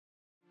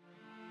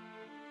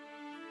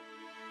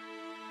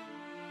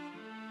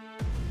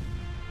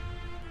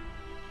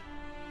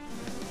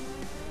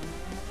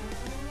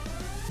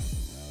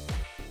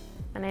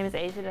name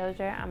is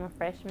Dozier. I'm a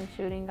freshman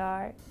shooting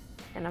guard,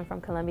 and I'm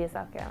from Columbia,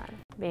 South Carolina.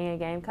 Being a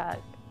Gamecock,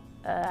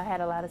 I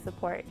had a lot of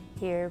support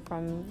here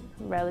from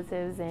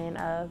relatives and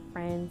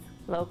friends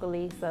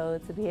locally, so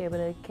to be able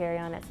to carry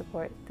on that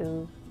support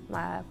through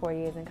my 4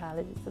 years in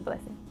college is a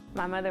blessing.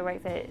 My mother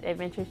works at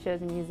Adventure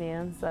Children's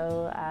Museum,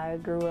 so I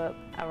grew up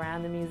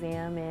around the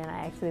museum and I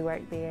actually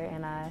work there,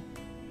 and I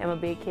am a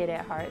big kid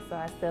at heart, so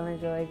I still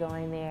enjoy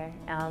going there.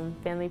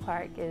 Finley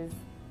Park is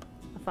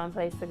a fun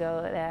place to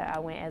go that I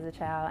went as a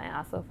child, and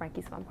also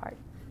Frankie's Fun Park.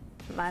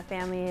 My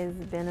family has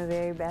been a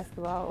very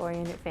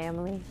basketball-oriented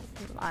family.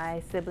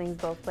 My siblings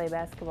both play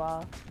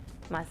basketball.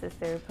 My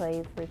sister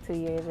played for 2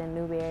 years in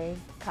Newberry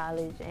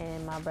College,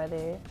 and my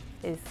brother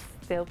is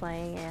still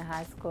playing in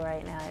high school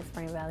right now at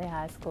Spring Valley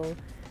High School.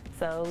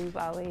 So we've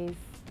always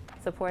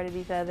supported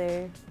each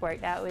other,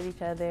 worked out with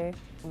each other.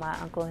 My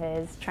uncle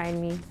has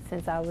trained me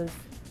since I was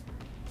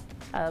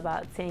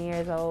about 10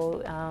 years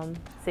old,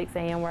 6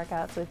 a.m.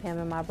 workouts with him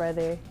and my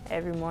brother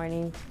every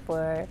morning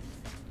for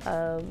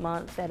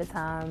months at a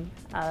time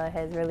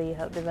has really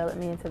helped develop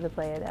me into the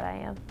player that I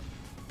am.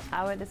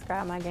 I would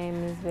describe my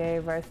game as very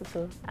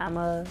versatile. I'm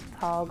a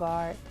tall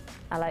guard.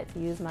 I like to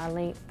use my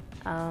length,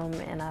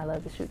 and I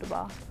love to shoot the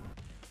ball.